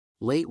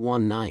Late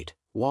one night,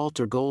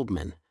 Walter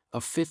Goldman, a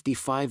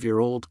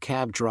 55-year-old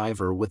cab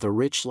driver with a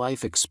rich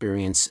life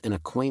experience in a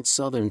quaint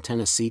southern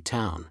Tennessee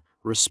town,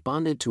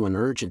 responded to an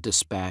urgent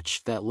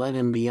dispatch that led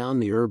him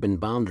beyond the urban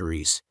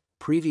boundaries.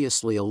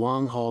 Previously a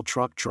long-haul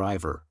truck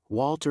driver,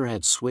 Walter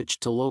had switched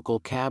to local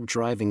cab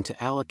driving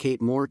to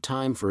allocate more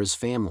time for his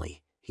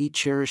family. He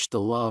cherished the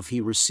love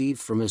he received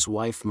from his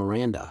wife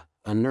Miranda,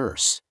 a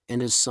nurse,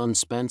 and his son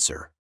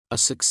Spencer, a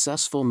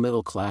successful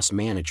middle-class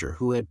manager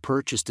who had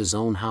purchased his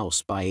own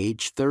house by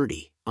age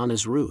 30, on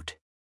his route.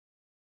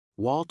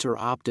 Walter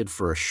opted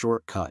for a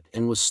shortcut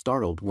and was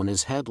startled when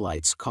his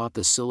headlights caught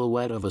the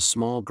silhouette of a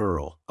small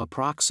girl,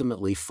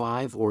 approximately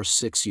 5 or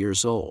 6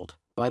 years old,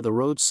 by the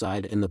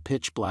roadside in the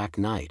pitch-black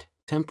night.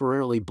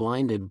 Temporarily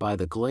blinded by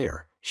the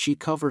glare, she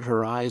covered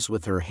her eyes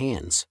with her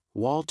hands.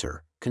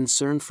 Walter,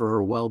 concerned for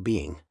her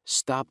well-being,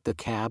 stopped the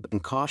cab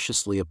and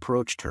cautiously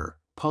approached her,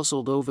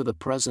 puzzled over the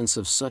presence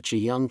of such a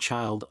young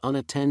child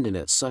unattended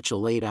at such a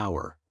late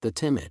hour. The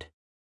timid,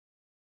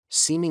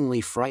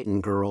 seemingly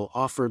frightened girl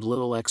offered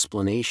little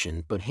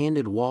explanation but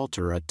handed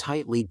Walter a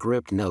tightly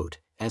gripped note.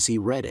 As he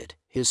read it,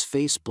 his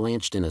face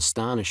blanched in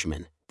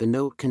astonishment. The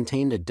note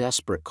contained a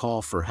desperate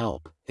call for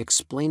help,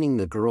 explaining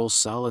the girl's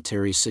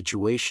solitary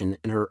situation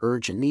and her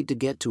urgent need to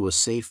get to a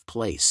safe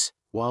place,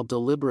 while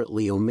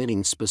deliberately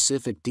omitting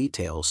specific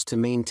details to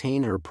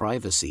maintain her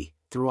privacy.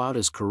 Throughout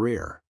his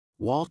career,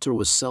 Walter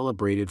was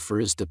celebrated for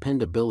his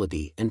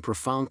dependability and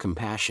profound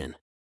compassion,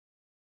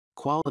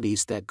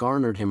 qualities that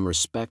garnered him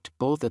respect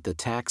both at the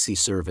taxi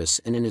service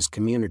and in his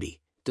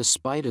community.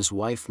 Despite his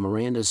wife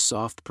Miranda's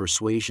soft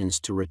persuasions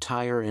to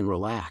retire and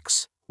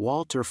relax,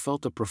 Walter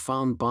felt a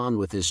profound bond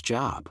with his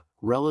job,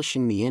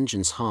 relishing the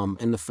engine's hum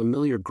and the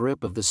familiar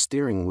grip of the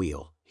steering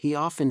wheel. He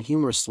often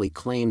humorously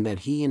claimed that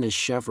he and his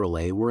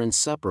Chevrolet were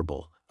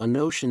inseparable, a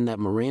notion that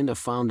Miranda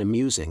found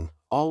amusing,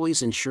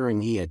 always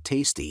ensuring he had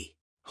tasty,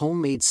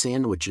 homemade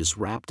sandwiches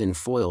wrapped in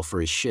foil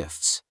for his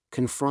shifts.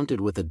 Confronted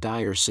with a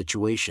dire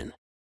situation,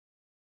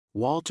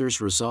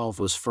 Walter's resolve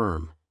was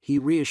firm. He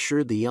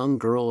reassured the young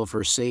girl of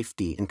her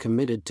safety and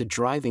committed to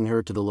driving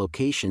her to the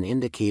location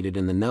indicated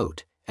in the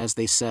note. As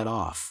they set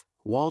off,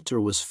 Walter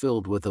was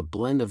filled with a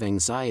blend of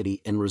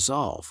anxiety and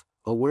resolve,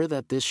 aware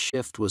that this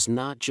shift was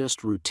not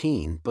just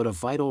routine but a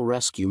vital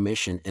rescue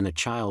mission in a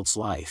child's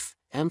life,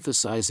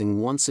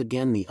 emphasizing once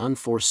again the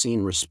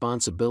unforeseen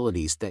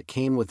responsibilities that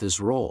came with his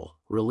role.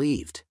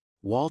 Relieved,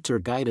 Walter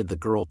guided the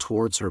girl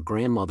towards her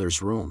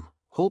grandmother's room,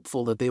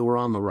 hopeful that they were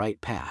on the right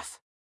path.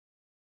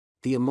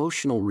 The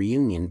emotional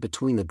reunion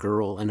between the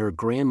girl and her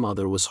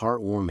grandmother was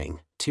heartwarming.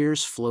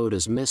 Tears flowed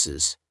as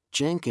Mrs.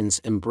 Jenkins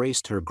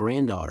embraced her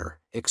granddaughter,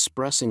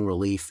 expressing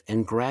relief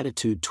and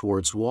gratitude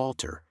towards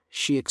Walter.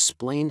 She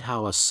explained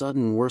how a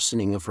sudden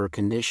worsening of her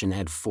condition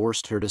had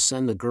forced her to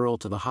send the girl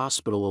to the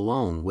hospital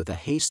alone with a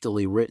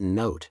hastily written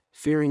note.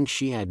 Fearing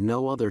she had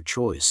no other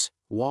choice,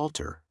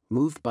 Walter,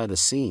 moved by the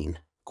scene,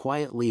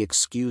 quietly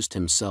excused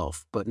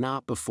himself, but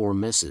not before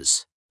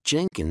Mrs.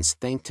 Jenkins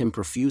thanked him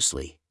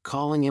profusely,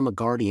 calling him a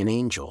guardian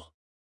angel.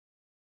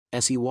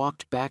 As he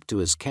walked back to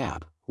his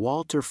cab,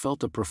 Walter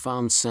felt a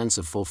profound sense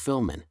of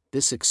fulfillment.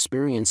 This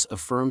experience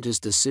affirmed his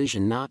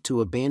decision not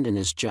to abandon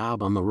his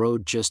job on the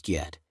road just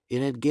yet.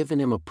 It had given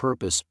him a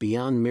purpose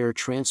beyond mere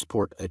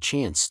transport, a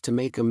chance to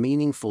make a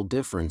meaningful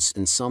difference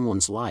in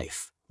someone's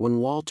life. When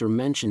Walter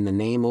mentioned the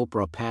name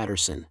Oprah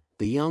Patterson,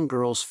 the young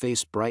girl's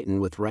face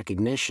brightened with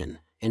recognition,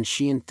 and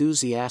she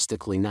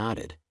enthusiastically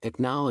nodded,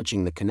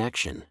 acknowledging the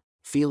connection.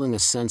 Feeling a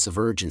sense of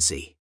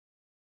urgency,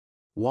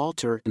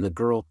 Walter and the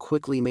girl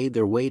quickly made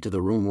their way to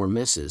the room where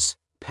Mrs.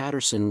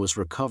 Patterson was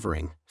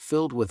recovering,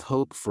 filled with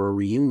hope for a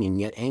reunion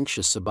yet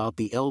anxious about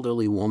the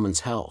elderly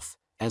woman's health.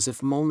 As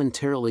if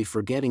momentarily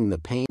forgetting the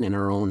pain in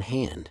her own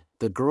hand,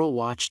 the girl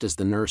watched as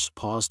the nurse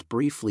paused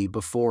briefly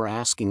before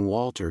asking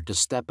Walter to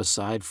step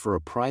aside for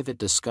a private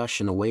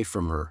discussion away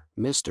from her.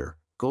 "Mr.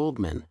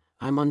 Goldman,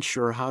 I'm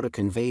unsure how to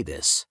convey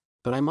this,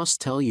 but I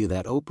must tell you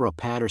that Oprah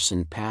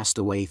Patterson passed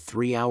away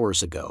 3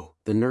 hours ago,"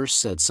 the nurse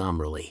said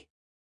somberly.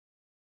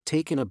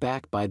 Taken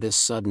aback by this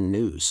sudden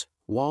news,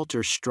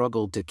 Walter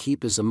struggled to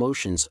keep his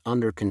emotions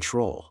under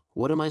control.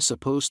 "What am I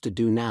supposed to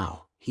do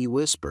now?" he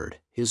whispered,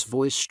 his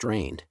voice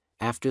strained.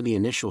 After the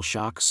initial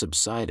shock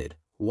subsided,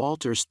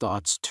 Walter's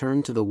thoughts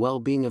turned to the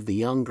well-being of the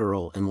young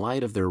girl in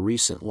light of their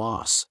recent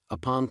loss.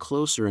 Upon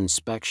closer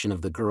inspection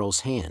of the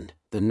girl's hand,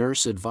 the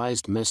nurse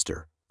advised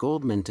Mr.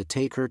 Goldman to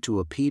take her to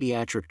a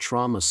pediatric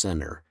trauma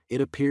center. "It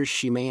appears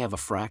she may have a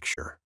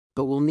fracture,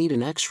 but we'll need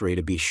an X-ray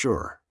to be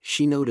sure,"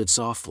 she noted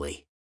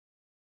softly,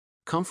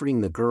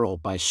 comforting the girl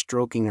by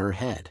stroking her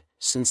head.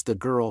 Since the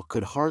girl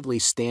could hardly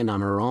stand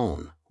on her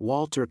own,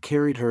 Walter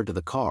carried her to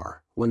the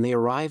car. When they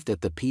arrived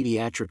at the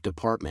pediatric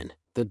department,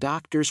 the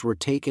doctors were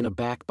taken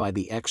aback by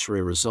the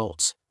X-ray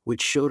results,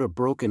 which showed a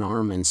broken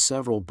arm and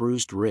several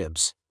bruised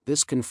ribs.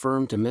 This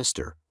confirmed to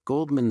Mr.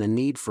 Goldman the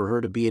need for her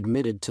to be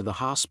admitted to the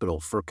hospital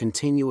for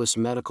continuous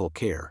medical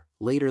care.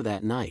 Later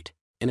that night,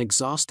 an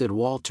exhausted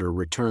Walter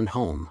returned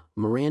home.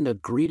 Miranda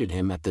greeted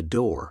him at the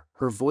door,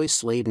 her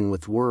voice laden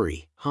with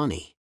worry.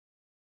 "Honey,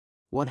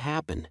 what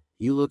happened?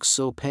 "You look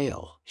so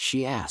pale,"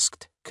 she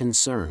asked,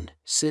 concerned.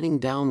 Sitting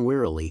down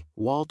wearily,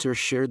 Walter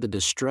shared the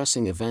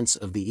distressing events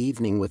of the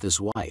evening with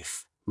his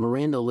wife.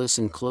 Miranda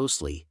listened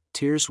closely,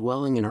 tears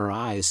welling in her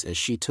eyes as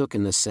she took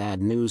in the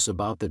sad news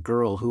about the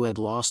girl who had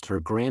lost her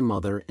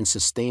grandmother and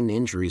sustained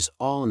injuries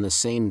all in the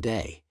same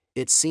day.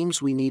 "It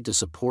seems we need to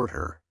support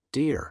her,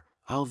 dear.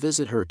 I'll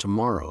visit her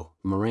tomorrow,"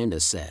 Miranda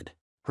said.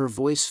 Her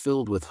voice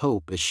filled with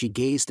hope as she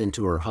gazed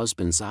into her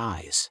husband's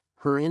eyes.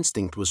 Her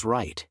instinct was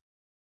right.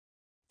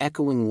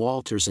 Echoing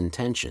Walter's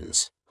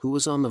intentions, who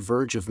was on the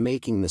verge of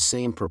making the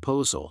same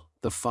proposal,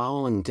 the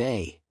following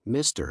day,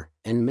 Mr.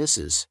 and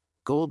Mrs.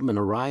 Goldman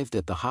arrived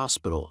at the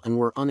hospital and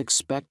were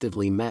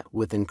unexpectedly met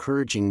with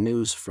encouraging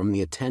news from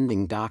the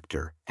attending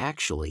doctor.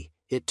 "Actually,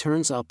 it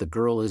turns out the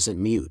girl isn't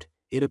mute.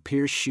 It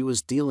appears she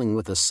was dealing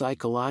with a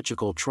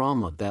psychological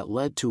trauma that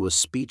led to a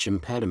speech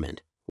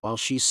impediment, while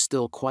she's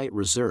still quite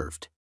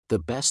reserved. The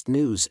best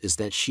news is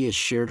that she has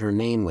shared her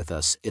name with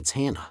us. It's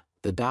Hannah,"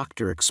 the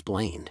doctor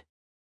explained.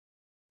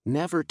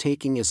 Never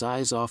taking his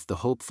eyes off the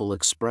hopeful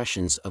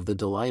expressions of the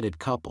delighted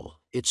couple.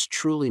 "It's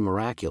truly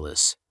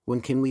miraculous.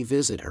 When can we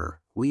visit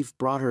her? We've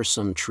brought her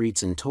some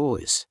treats and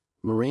toys,"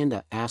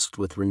 Miranda asked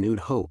with renewed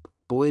hope.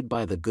 Buoyed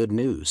by the good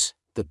news,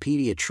 the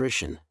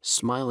pediatrician,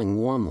 smiling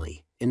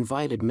warmly,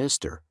 invited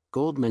Mr.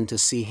 Goldman to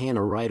see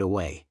Hannah right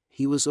away.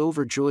 He was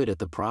overjoyed at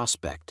the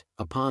prospect.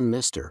 Upon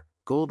Mr.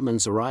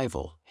 Goldman's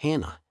arrival,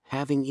 Hannah,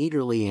 having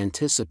eagerly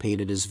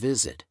anticipated his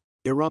visit,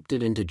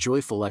 erupted into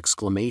joyful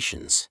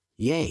exclamations.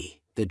 "Yay!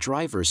 The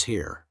driver's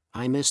here.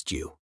 I missed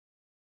you."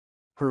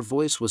 Her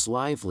voice was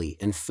lively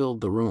and filled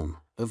the room,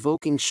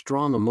 evoking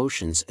strong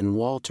emotions in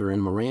Walter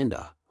and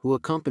Miranda, who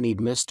accompanied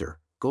Mr.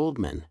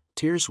 Goldman.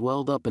 Tears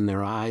welled up in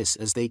their eyes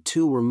as they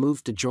too were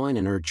moved to join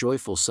in her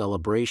joyful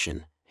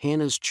celebration.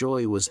 Hannah's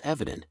joy was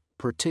evident,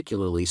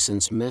 particularly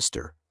since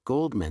Mr.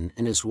 Goldman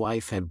and his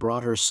wife had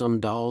brought her some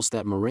dolls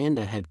that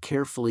Miranda had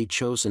carefully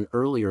chosen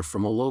earlier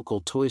from a local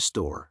toy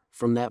store.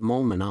 From that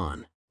moment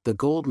on, the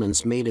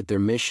Goldmans made it their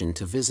mission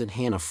to visit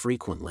Hannah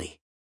frequently,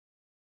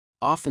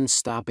 often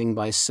stopping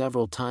by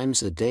several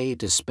times a day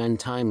to spend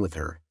time with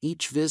her.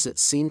 Each visit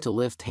seemed to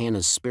lift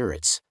Hannah's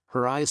spirits,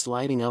 her eyes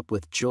lighting up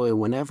with joy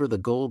whenever the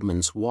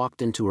Goldmans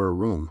walked into her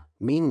room.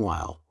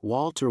 Meanwhile,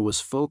 Walter was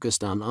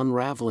focused on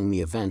unraveling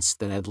the events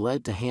that had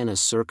led to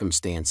Hannah's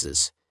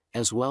circumstances,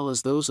 as well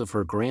as those of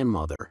her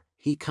grandmother.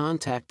 He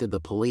contacted the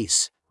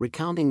police,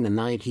 recounting the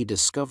night he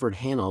discovered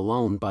Hannah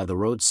alone by the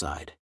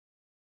roadside.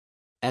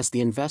 As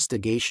the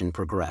investigation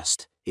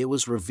progressed, it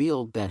was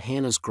revealed that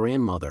Hannah's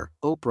grandmother,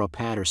 Oprah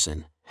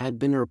Patterson, had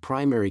been her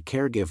primary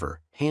caregiver.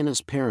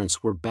 Hannah's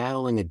parents were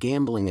battling a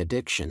gambling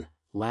addiction,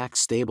 lacked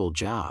stable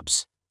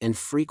jobs, and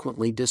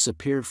frequently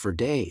disappeared for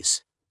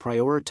days,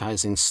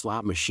 prioritizing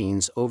slot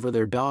machines over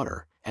their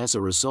daughter. As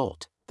a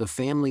result, the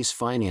family's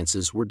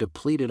finances were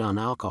depleted on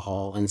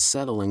alcohol and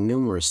settling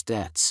numerous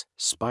debts,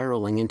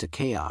 spiraling into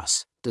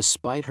chaos.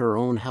 Despite her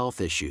own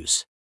health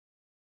issues,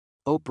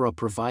 Oprah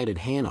provided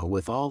Hannah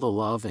with all the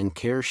love and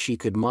care she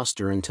could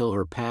muster until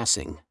her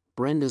passing.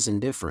 Brenda's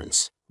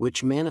indifference,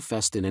 which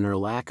manifested in her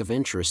lack of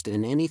interest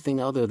in anything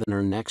other than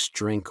her next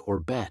drink or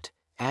bet,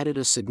 added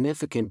a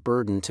significant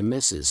burden to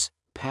Mrs.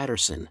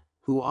 Patterson,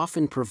 who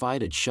often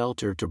provided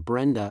shelter to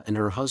Brenda and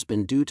her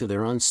husband due to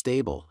their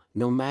unstable,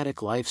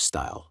 nomadic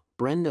lifestyle.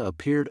 Brenda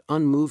appeared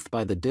unmoved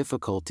by the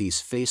difficulties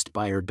faced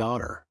by her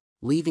daughter,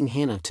 leaving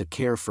Hannah to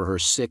care for her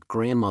sick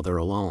grandmother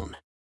alone.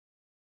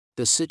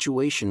 The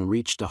situation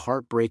reached a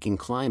heartbreaking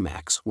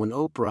climax when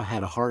Oprah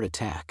had a heart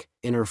attack.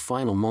 In her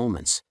final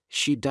moments,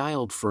 she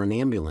dialed for an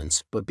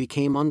ambulance but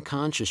became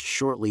unconscious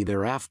shortly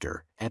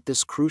thereafter. At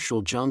this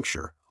crucial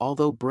juncture,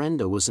 although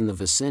Brenda was in the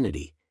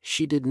vicinity,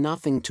 she did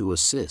nothing to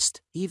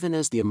assist. Even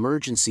as the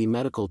emergency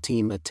medical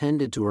team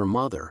attended to her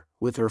mother,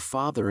 with her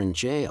father in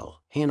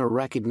jail, Hannah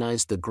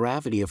recognized the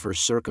gravity of her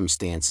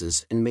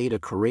circumstances and made a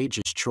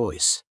courageous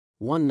choice.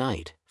 One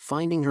night,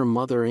 finding her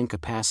mother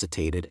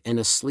incapacitated and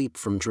asleep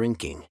from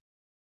drinking,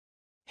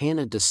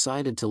 Hannah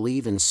decided to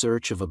leave in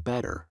search of a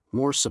better,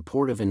 more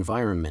supportive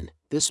environment.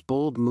 This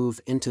bold move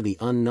into the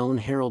unknown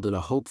heralded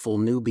a hopeful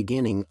new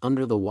beginning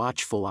under the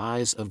watchful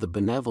eyes of the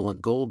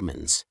benevolent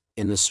Goldmans.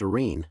 In the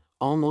serene,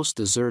 almost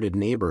deserted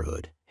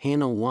neighborhood,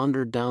 Hannah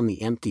wandered down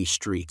the empty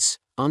streets,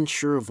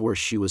 unsure of where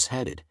she was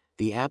headed.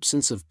 The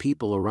absence of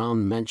people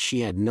around meant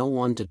she had no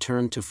one to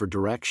turn to for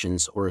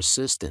directions or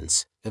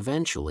assistance.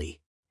 Eventually,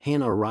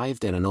 Hannah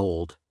arrived at an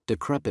old,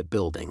 decrepit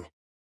building.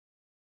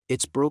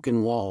 Its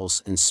broken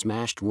walls and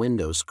smashed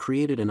windows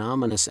created an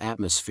ominous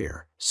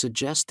atmosphere,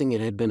 suggesting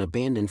it had been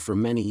abandoned for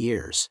many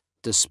years.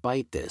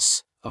 Despite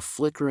this, a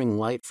flickering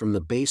light from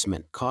the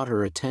basement caught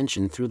her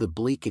attention through the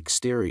bleak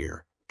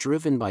exterior.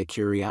 Driven by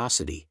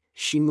curiosity,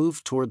 she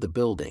moved toward the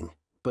building,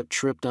 but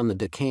tripped on the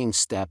decaying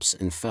steps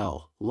and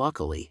fell.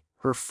 Luckily,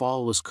 her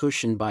fall was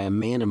cushioned by a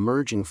man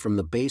emerging from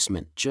the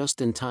basement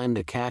just in time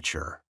to catch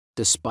her.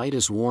 Despite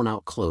his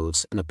worn-out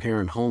clothes and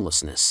apparent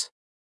homelessness,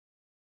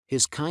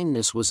 his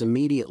kindness was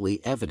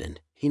immediately evident.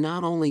 He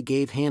not only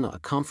gave Hannah a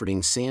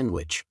comforting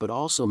sandwich but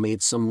also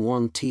made some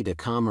warm tea to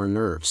calm her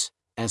nerves.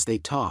 As they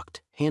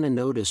talked, Hannah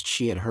noticed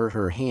she had hurt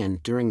her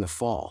hand during the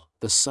fall.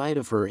 The sight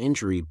of her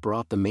injury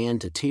brought the man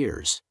to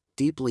tears,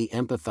 deeply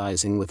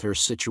empathizing with her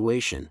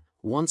situation.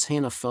 Once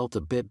Hannah felt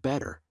a bit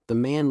better, the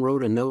man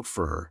wrote a note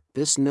for her.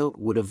 This note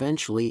would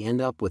eventually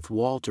end up with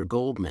Walter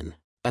Goldman,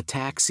 a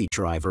taxi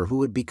driver who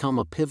would become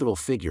a pivotal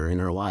figure in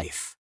her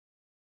life.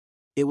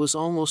 It was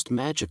almost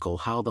magical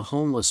how the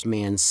homeless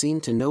man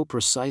seemed to know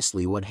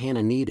precisely what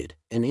Hannah needed,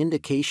 an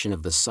indication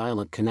of the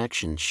silent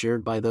connection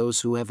shared by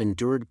those who have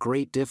endured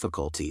great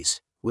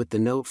difficulties. With the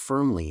note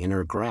firmly in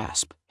her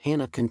grasp,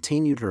 Hannah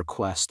continued her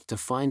quest to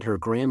find her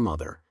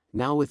grandmother,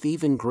 now with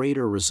even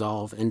greater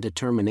resolve and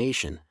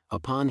determination.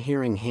 Upon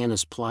hearing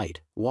Hannah's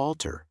plight,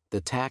 Walter, the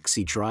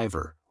taxi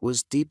driver,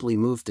 was deeply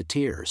moved to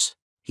tears.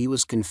 He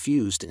was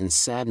confused and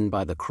saddened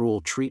by the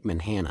cruel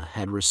treatment Hannah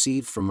had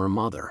received from her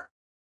mother.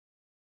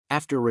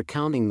 After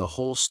recounting the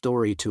whole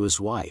story to his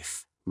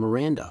wife,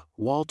 Miranda,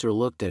 Walter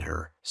looked at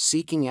her,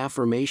 seeking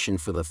affirmation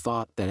for the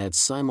thought that had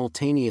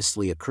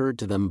simultaneously occurred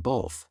to them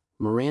both.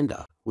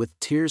 Miranda, with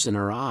tears in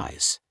her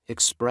eyes,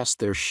 expressed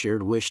their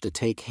shared wish to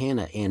take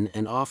Hannah in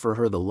and offer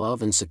her the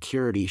love and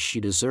security she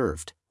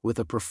deserved. With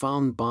a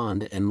profound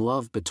bond and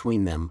love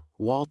between them,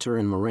 Walter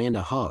and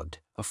Miranda hugged,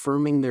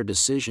 affirming their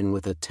decision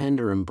with a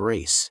tender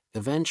embrace.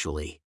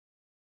 Eventually,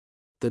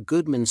 the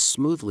Goodmans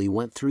smoothly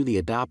went through the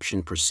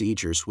adoption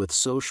procedures with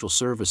social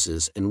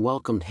services and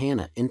welcomed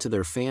Hannah into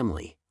their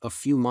family. A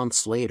few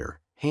months later,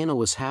 Hannah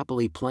was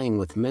happily playing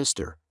with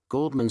Mr.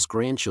 Goldman's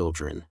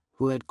grandchildren,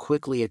 who had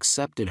quickly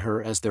accepted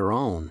her as their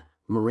own.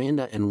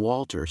 Miranda and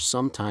Walter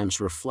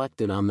sometimes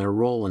reflected on their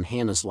role in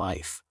Hannah's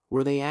life.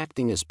 Were they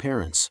acting as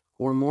parents,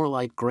 or more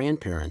like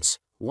grandparents?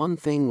 One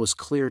thing was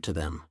clear to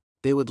them: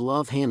 they would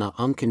love Hannah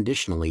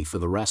unconditionally for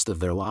the rest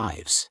of their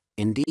lives.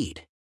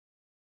 Indeed,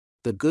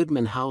 the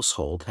Goodman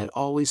household had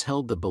always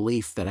held the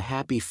belief that a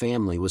happy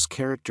family was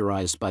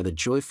characterized by the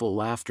joyful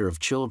laughter of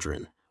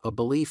children, a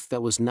belief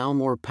that was now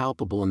more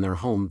palpable in their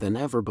home than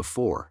ever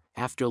before.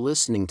 After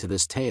listening to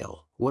this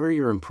tale, what are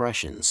your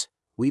impressions?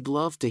 We'd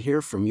love to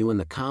hear from you in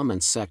the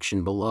comments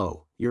section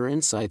below. Your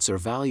insights are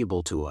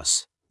valuable to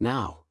us.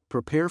 Now,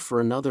 prepare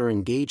for another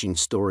engaging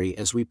story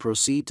as we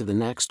proceed to the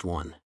next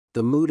one.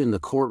 The mood in the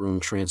courtroom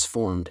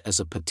transformed as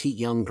a petite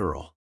young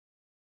girl,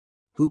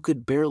 who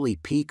could barely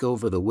peek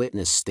over the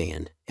witness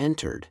stand,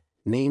 entered.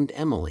 Named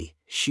Emily,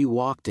 she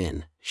walked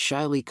in,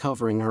 shyly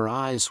covering her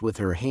eyes with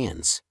her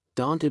hands.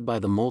 Daunted by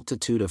the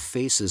multitude of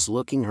faces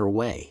looking her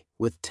way,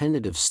 with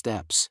tentative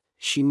steps,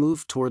 she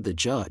moved toward the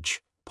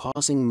judge,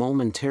 pausing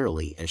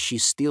momentarily as she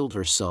steeled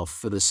herself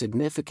for the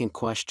significant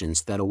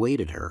questions that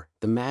awaited her.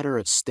 The matter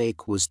at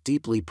stake was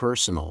deeply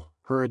personal.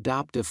 Her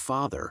adoptive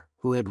father,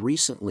 who had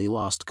recently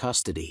lost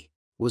custody,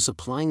 was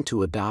applying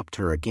to adopt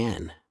her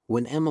again.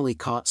 When Emily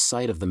caught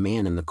sight of the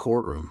man in the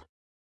courtroom,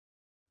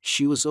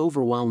 she was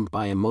overwhelmed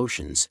by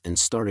emotions and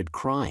started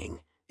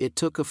crying. It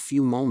took a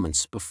few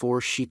moments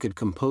before she could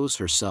compose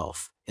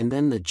herself, and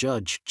then the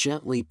judge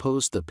gently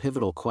posed the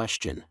pivotal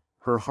question.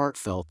 Her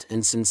heartfelt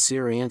and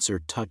sincere answer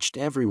touched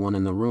everyone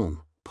in the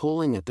room,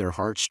 pulling at their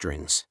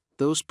heartstrings.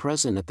 Those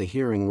present at the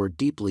hearing were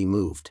deeply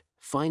moved,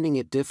 finding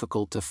it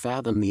difficult to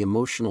fathom the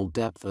emotional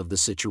depth of the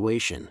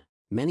situation.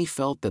 Many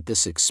felt that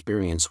this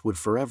experience would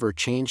forever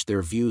change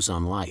their views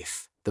on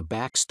life. The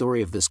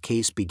backstory of this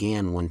case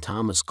began when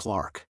Thomas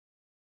Clark,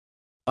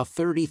 a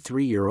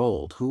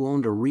 33-year-old who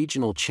owned a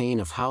regional chain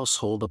of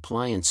household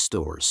appliance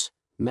stores,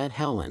 met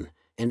Helen,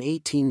 an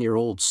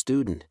 18-year-old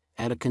student,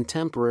 at a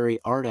contemporary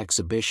art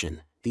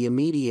exhibition. The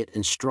immediate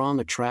and strong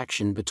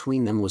attraction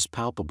between them was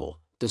palpable.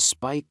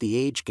 Despite the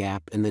age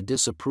gap and the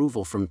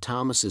disapproval from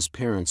Thomas's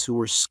parents who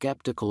were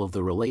skeptical of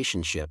the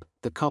relationship,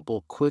 the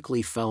couple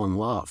quickly fell in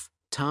love.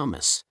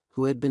 Thomas,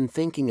 who had been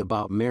thinking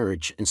about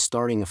marriage and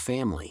starting a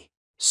family,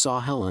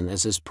 saw Helen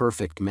as his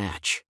perfect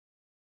match.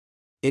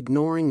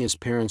 Ignoring his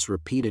parents'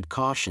 repeated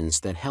cautions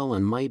that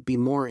Helen might be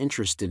more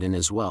interested in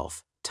his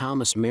wealth,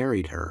 Thomas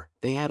married her.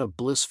 They had a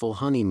blissful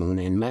honeymoon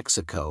in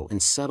Mexico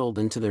and settled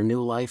into their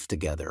new life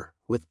together,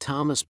 with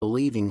Thomas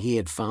believing he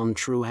had found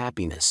true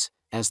happiness.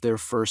 As their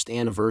first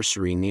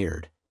anniversary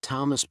neared,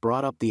 Thomas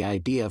brought up the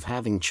idea of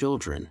having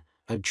children,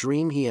 a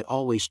dream he had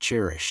always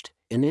cherished.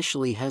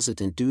 Initially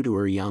hesitant due to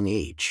her young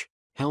age,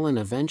 Helen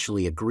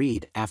eventually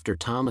agreed after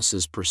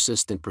Thomas's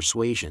persistent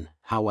persuasion.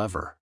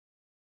 However,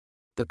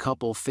 the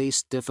couple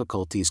faced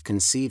difficulties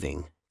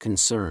conceiving.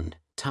 Concerned,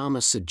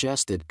 Thomas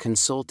suggested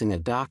consulting a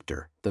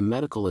doctor. The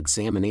medical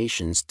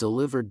examinations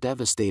delivered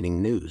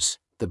devastating news.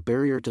 The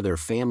barrier to their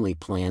family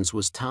plans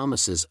was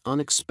Thomas's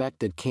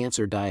unexpected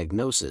cancer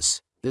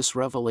diagnosis. This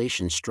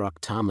revelation struck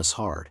Thomas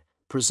hard,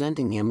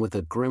 presenting him with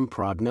a grim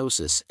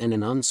prognosis and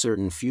an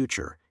uncertain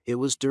future. It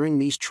was during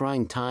these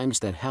trying times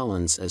that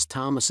Helen's as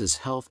Thomas's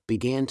health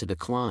began to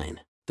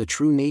decline. The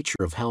true nature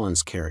of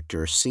Helen's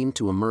character seemed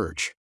to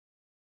emerge.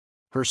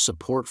 Her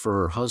support for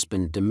her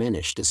husband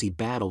diminished as he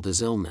battled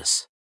his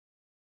illness.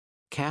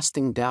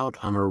 Casting doubt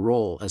on her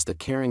role as the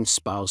caring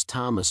spouse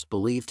Thomas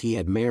believed he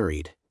had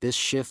married, this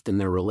shift in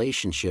their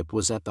relationship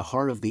was at the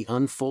heart of the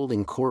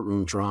unfolding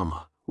courtroom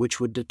drama, which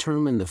would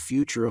determine the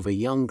future of a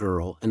young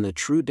girl and the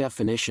true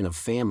definition of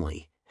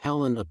family.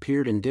 Helen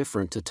appeared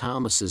indifferent to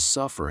Thomas's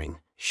suffering,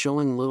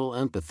 showing little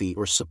empathy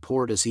or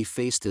support as he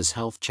faced his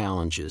health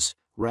challenges.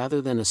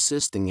 Rather than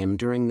assisting him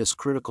during this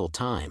critical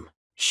time,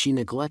 she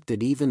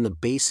neglected even the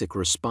basic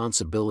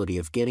responsibility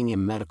of getting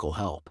him medical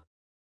help.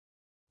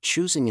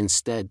 Choosing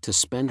instead to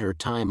spend her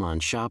time on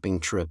shopping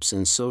trips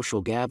and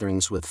social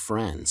gatherings with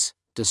friends.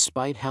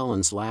 Despite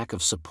Helen's lack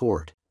of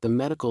support, the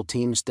medical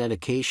team's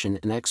dedication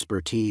and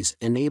expertise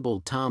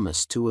enabled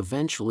Thomas to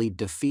eventually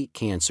defeat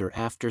cancer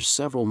after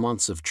several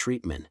months of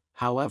treatment.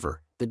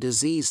 However, the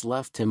disease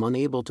left him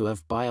unable to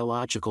have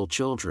biological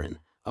children,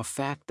 a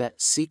fact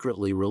that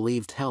secretly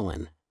relieved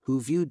Helen,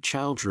 who viewed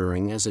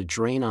childrearing as a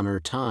drain on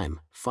her time,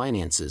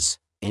 finances,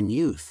 and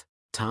youth.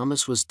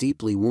 Thomas was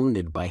deeply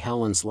wounded by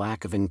Helen's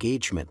lack of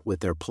engagement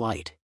with their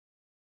plight.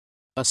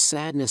 A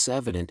sadness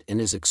evident in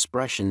his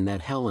expression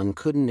that Helen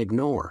couldn't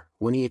ignore.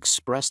 When he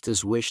expressed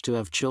his wish to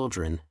have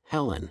children,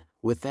 Helen,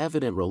 with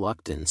evident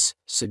reluctance,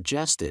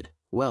 suggested,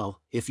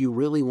 "Well, if you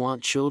really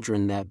want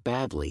children that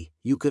badly,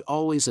 you could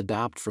always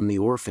adopt from the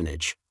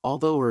orphanage."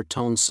 Although her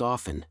tone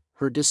softened,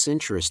 her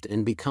disinterest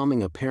in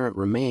becoming a parent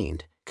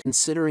remained.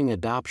 Considering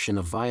adoption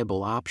a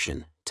viable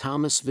option,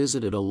 Thomas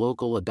visited a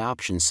local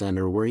adoption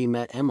center where he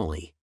met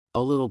Emily,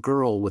 a little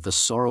girl with a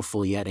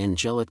sorrowful yet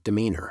angelic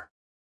demeanor.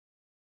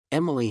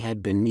 Emily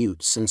had been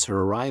mute since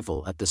her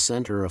arrival at the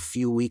center a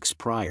few weeks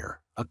prior,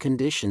 a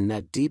condition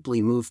that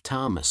deeply moved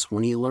Thomas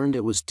when he learned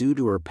it was due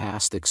to her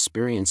past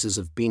experiences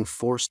of being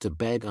forced to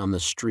beg on the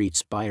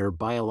streets by her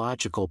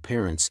biological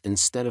parents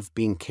instead of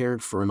being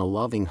cared for in a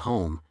loving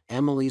home.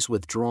 Emily's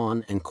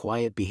withdrawn and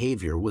quiet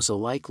behavior was a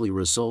likely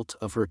result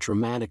of her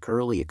traumatic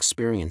early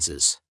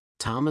experiences.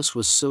 Thomas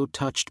was so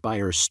touched by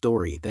her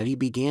story that he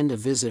began to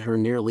visit her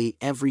nearly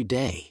every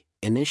day.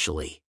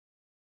 Initially,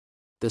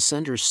 the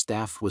center's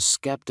staff was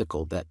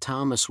skeptical that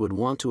Thomas would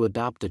want to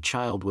adopt a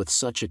child with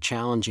such a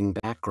challenging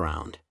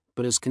background,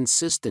 but his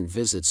consistent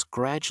visits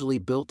gradually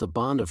built a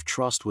bond of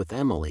trust with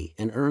Emily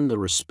and earned the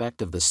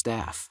respect of the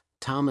staff.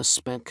 Thomas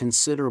spent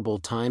considerable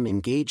time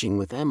engaging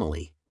with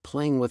Emily,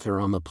 playing with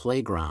her on the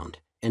playground,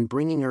 and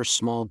bringing her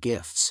small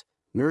gifts,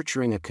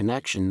 nurturing a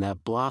connection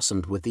that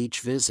blossomed with each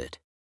visit.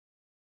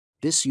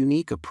 This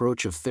unique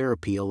approach of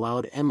therapy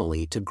allowed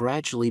Emily to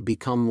gradually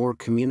become more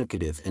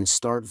communicative and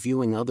start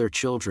viewing other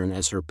children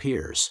as her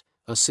peers,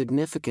 a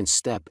significant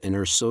step in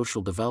her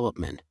social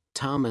development.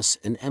 Thomas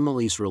and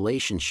Emily's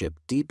relationship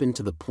deepened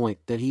to the point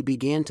that he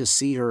began to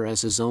see her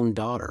as his own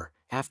daughter.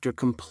 After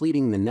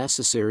completing the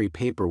necessary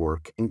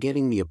paperwork and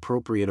getting the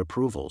appropriate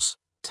approvals,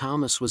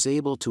 Thomas was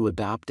able to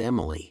adopt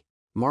Emily,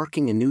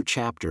 marking a new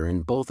chapter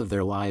in both of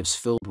their lives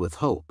filled with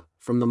hope.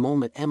 From the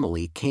moment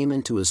Emily came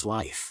into his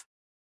life,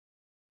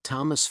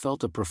 Thomas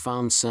felt a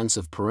profound sense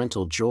of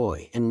parental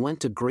joy and went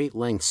to great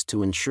lengths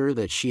to ensure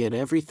that she had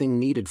everything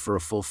needed for a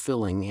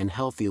fulfilling and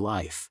healthy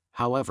life.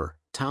 However,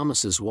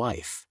 Thomas's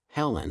wife,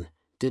 Helen,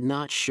 did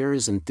not share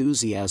his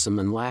enthusiasm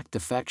and lacked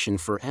affection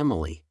for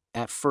Emily.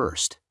 At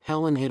first,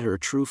 Helen hid her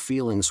true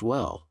feelings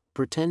well,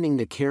 pretending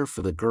to care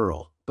for the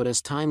girl, but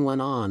as time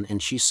went on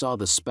and she saw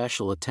the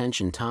special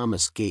attention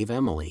Thomas gave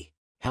Emily,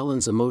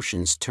 Helen's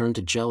emotions turned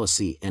to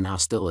jealousy and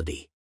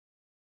hostility.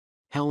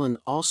 Helen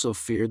also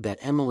feared that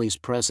Emily's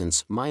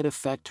presence might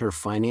affect her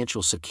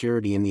financial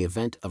security in the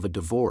event of a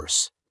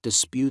divorce.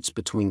 Disputes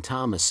between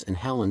Thomas and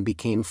Helen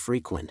became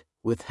frequent,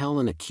 with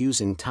Helen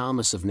accusing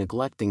Thomas of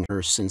neglecting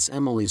her since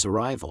Emily's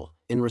arrival.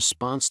 In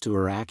response to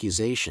her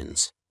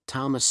accusations,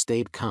 Thomas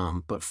stayed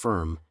calm but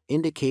firm,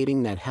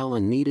 indicating that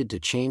Helen needed to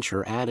change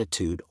her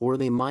attitude or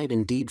they might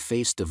indeed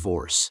face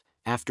divorce.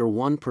 After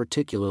one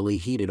particularly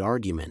heated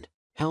argument,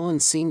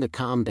 Helen seemed to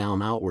calm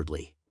down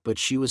outwardly, but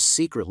she was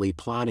secretly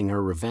plotting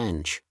her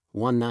revenge.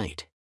 One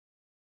night,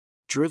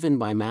 driven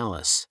by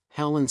malice,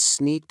 Helen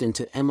sneaked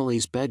into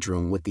Emily's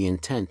bedroom with the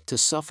intent to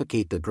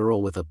suffocate the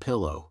girl with a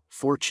pillow.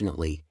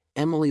 Fortunately,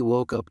 Emily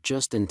woke up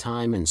just in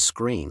time and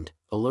screamed,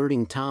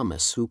 alerting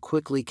Thomas, who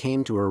quickly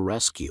came to her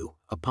rescue.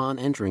 Upon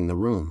entering the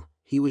room,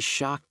 he was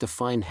shocked to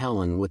find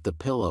Helen with the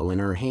pillow in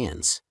her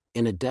hands.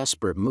 In a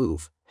desperate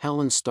move,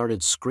 Helen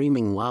started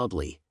screaming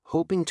loudly,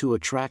 hoping to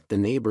attract the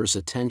neighbors'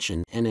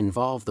 attention and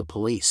involve the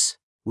police,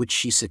 which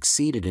she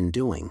succeeded in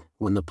doing.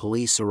 When the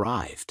police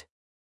arrived,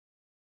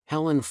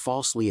 Helen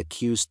falsely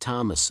accused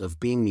Thomas of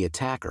being the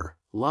attacker.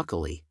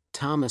 Luckily,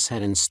 Thomas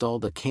had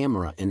installed a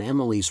camera in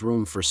Emily's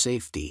room for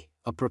safety,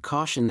 a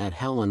precaution that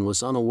Helen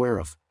was unaware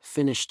of.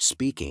 Finished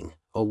speaking,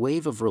 a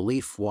wave of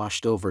relief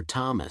washed over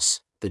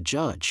Thomas. The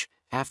judge,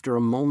 after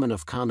a moment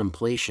of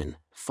contemplation,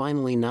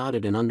 finally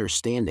nodded in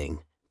understanding.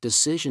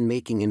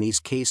 Decision-making in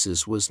these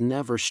cases was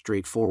never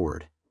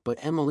straightforward, but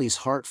Emily's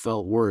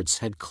heartfelt words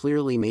had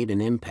clearly made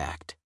an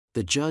impact.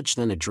 The judge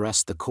then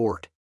addressed the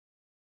court.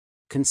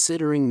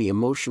 Considering the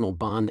emotional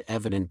bond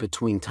evident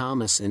between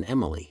Thomas and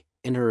Emily,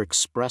 and her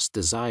expressed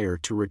desire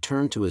to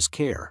return to his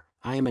care,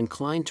 I am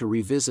inclined to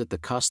revisit the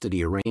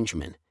custody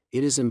arrangement.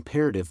 It is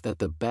imperative that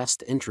the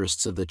best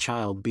interests of the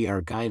child be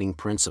our guiding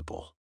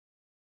principle.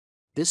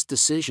 This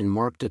decision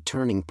marked a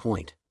turning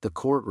point. The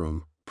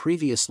courtroom,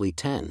 previously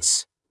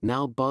tense,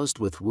 now buzzed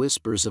with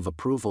whispers of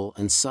approval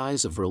and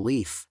sighs of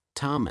relief.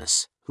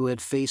 Thomas, who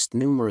had faced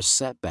numerous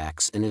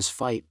setbacks in his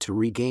fight to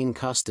regain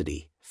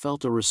custody,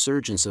 felt a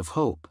resurgence of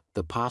hope.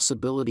 The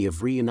possibility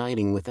of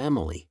reuniting with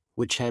Emily,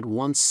 which had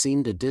once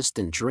seemed a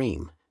distant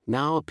dream,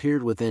 now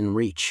appeared within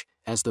reach.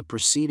 As the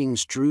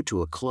proceedings drew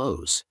to a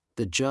close,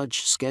 the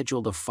judge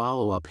scheduled a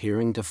follow-up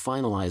hearing to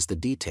finalize the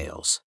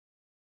details.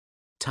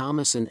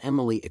 Thomas and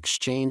Emily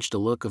exchanged a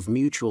look of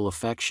mutual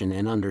affection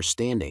and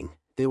understanding.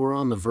 They were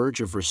on the verge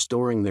of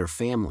restoring their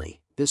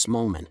family. This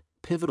moment,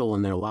 pivotal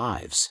in their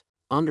lives,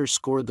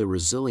 underscored the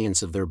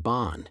resilience of their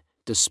bond.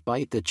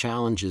 Despite the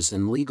challenges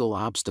and legal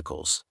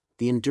obstacles,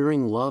 the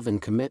enduring love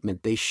and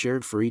commitment they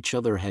shared for each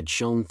other had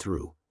shone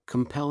through,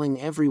 compelling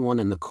everyone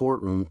in the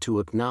courtroom to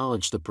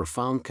acknowledge the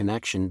profound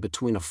connection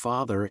between a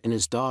father and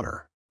his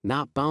daughter,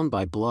 not bound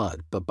by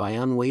blood but by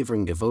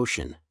unwavering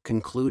devotion,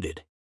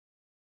 concluded.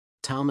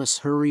 Thomas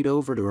hurried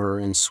over to her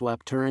and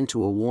swept her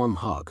into a warm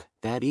hug.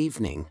 That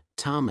evening,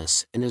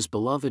 Thomas and his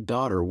beloved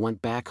daughter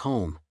went back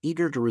home,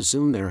 eager to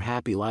resume their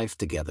happy life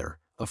together,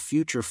 a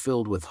future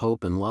filled with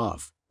hope and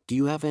love. Do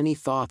you have any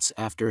thoughts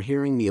after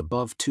hearing the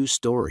above two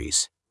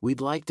stories?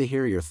 We'd like to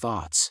hear your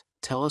thoughts.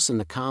 Tell us in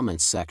the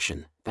comments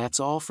section. That's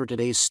all for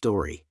today's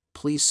story.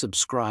 Please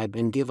subscribe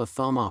and give a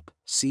thumb up.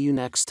 See you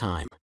next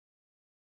time.